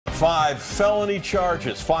5 felony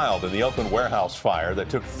charges filed in the Oakland warehouse fire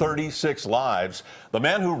that took 36 lives. The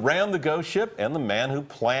man who ran the ghost ship and the man who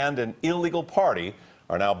planned an illegal party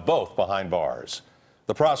are now both behind bars.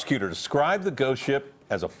 The prosecutor described the ghost ship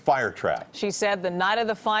as a fire trap. She said the night of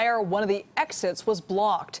the fire, one of the exits was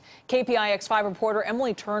blocked. KPIX 5 reporter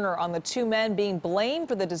Emily Turner on the two men being blamed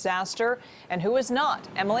for the disaster and who is not.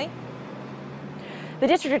 Emily? The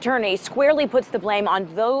district attorney squarely puts the blame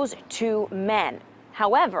on those two men.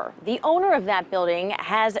 However, the owner of that building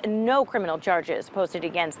has no criminal charges posted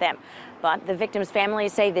against them. But the victims'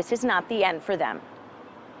 families say this is not the end for them.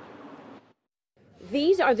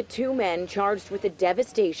 These are the two men charged with the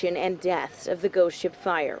devastation and deaths of the ghost ship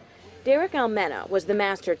fire. Derek Almena was the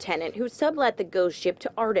master tenant who sublet the ghost ship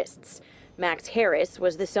to artists. Max Harris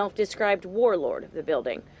was the self-described warlord of the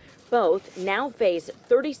building. Both now face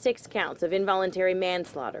 36 counts of involuntary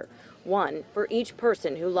manslaughter, one for each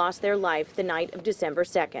person who lost their life the night of December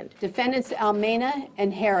 2nd. Defendants Almena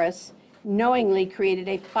and Harris knowingly created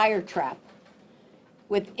a fire trap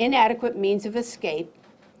with inadequate means of escape.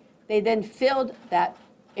 They then filled that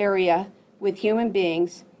area with human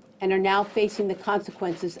beings and are now facing the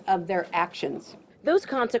consequences of their actions. Those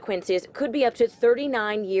consequences could be up to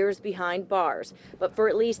 39 years behind bars, but for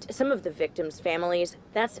at least some of the victims' families,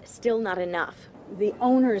 that's still not enough. The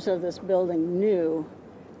owners of this building knew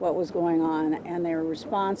what was going on, and they were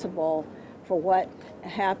responsible for what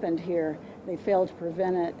happened here. They failed to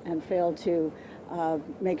prevent it and failed to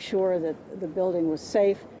make sure that the building was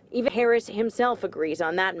safe. Even Harris himself agrees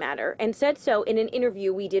on that matter and said so in an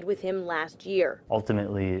interview we did with him last year.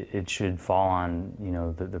 Ultimately, it should fall on,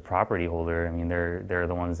 the property holder. I mean, they're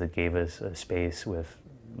the ones that gave us a space with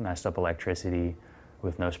messed up electricity,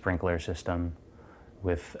 with no sprinkler system,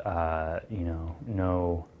 with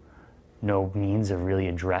no means of really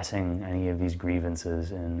addressing any of these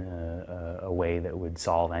grievances in a way that would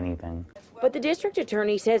solve anything. But the district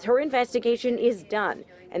attorney says her investigation is done,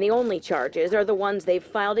 and the only charges are the ones they've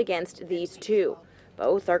filed against these two.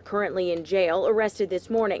 Both are currently in jail, arrested this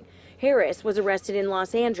morning. Harris was arrested in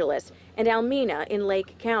Los Angeles and Almena in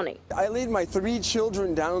Lake County. I lead my 3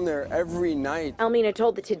 children down there every night. Almena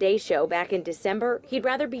told the Today Show back in December he'd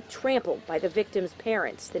rather be trampled by the victims'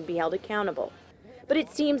 parents than be held accountable. But it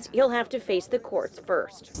seems he'll have to face the courts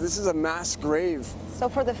first. This is a mass grave. So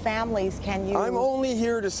for the families, can you... I'm only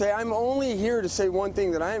here to say one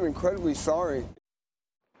thing, that I am incredibly sorry.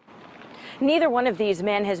 Neither one of these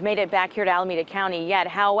men has made it back here to Alameda County yet.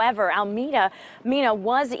 However, Almena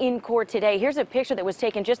was in court today. Here's a picture that was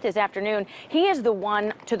taken just this afternoon. He is the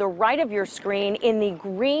one to the right of your screen in the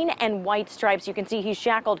green and white stripes. You can see he's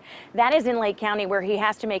shackled. That is in Lake County, where he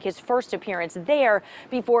has to make his first appearance there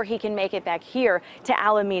before he can make it back here to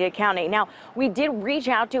Alameda County. Now, we did reach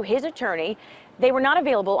out to his attorney. They were not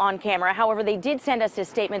available on camera. However, they did send us a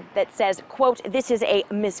statement that says, quote, this is a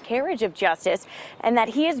miscarriage of justice, and that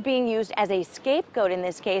he is being used as a scapegoat in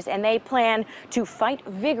this case, and they plan to fight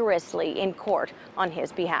vigorously in court on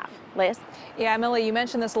his behalf. Liz? Yeah, Emily, you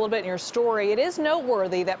mentioned this a little bit in your story. It is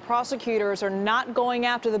noteworthy that prosecutors are not going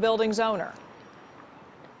after the building's owner.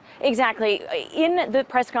 Exactly. In the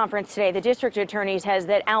press conference today, the district attorney says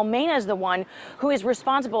that Almena is the one who is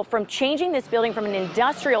responsible from changing this building from an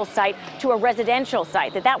industrial site to a residential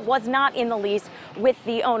site, that was not in the lease with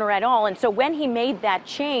the owner at all. And so when he made that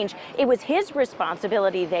change, it was his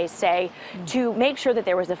responsibility, they say, to make sure that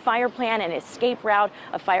there was a fire plan, an escape route,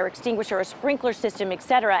 a fire extinguisher, a sprinkler system,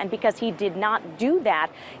 etc. And because he did not do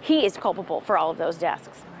that, he is culpable for all of those deaths.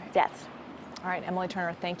 All right, Emily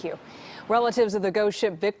Turner, thank you. Relatives of the ghost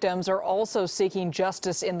ship victims are also seeking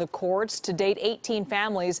justice in the courts. To date, 18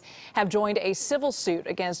 families have joined a civil suit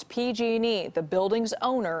against PG&E, the building's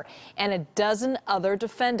owner, and a dozen other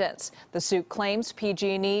defendants. The suit claims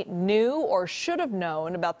PG&E knew or should have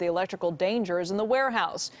known about the electrical dangers in the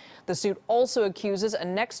warehouse. The suit also accuses a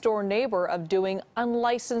next-door neighbor of doing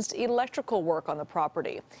unlicensed electrical work on the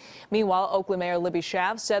property. Meanwhile, Oakland Mayor Libby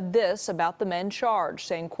Schaaf said this about the men charged,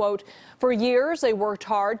 saying, quote, for years they worked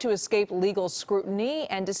hard to escape legal scrutiny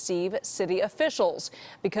and deceive city officials.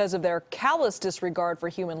 Because of their callous disregard for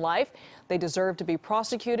human life, they deserve to be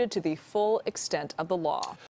prosecuted to the full extent of the law.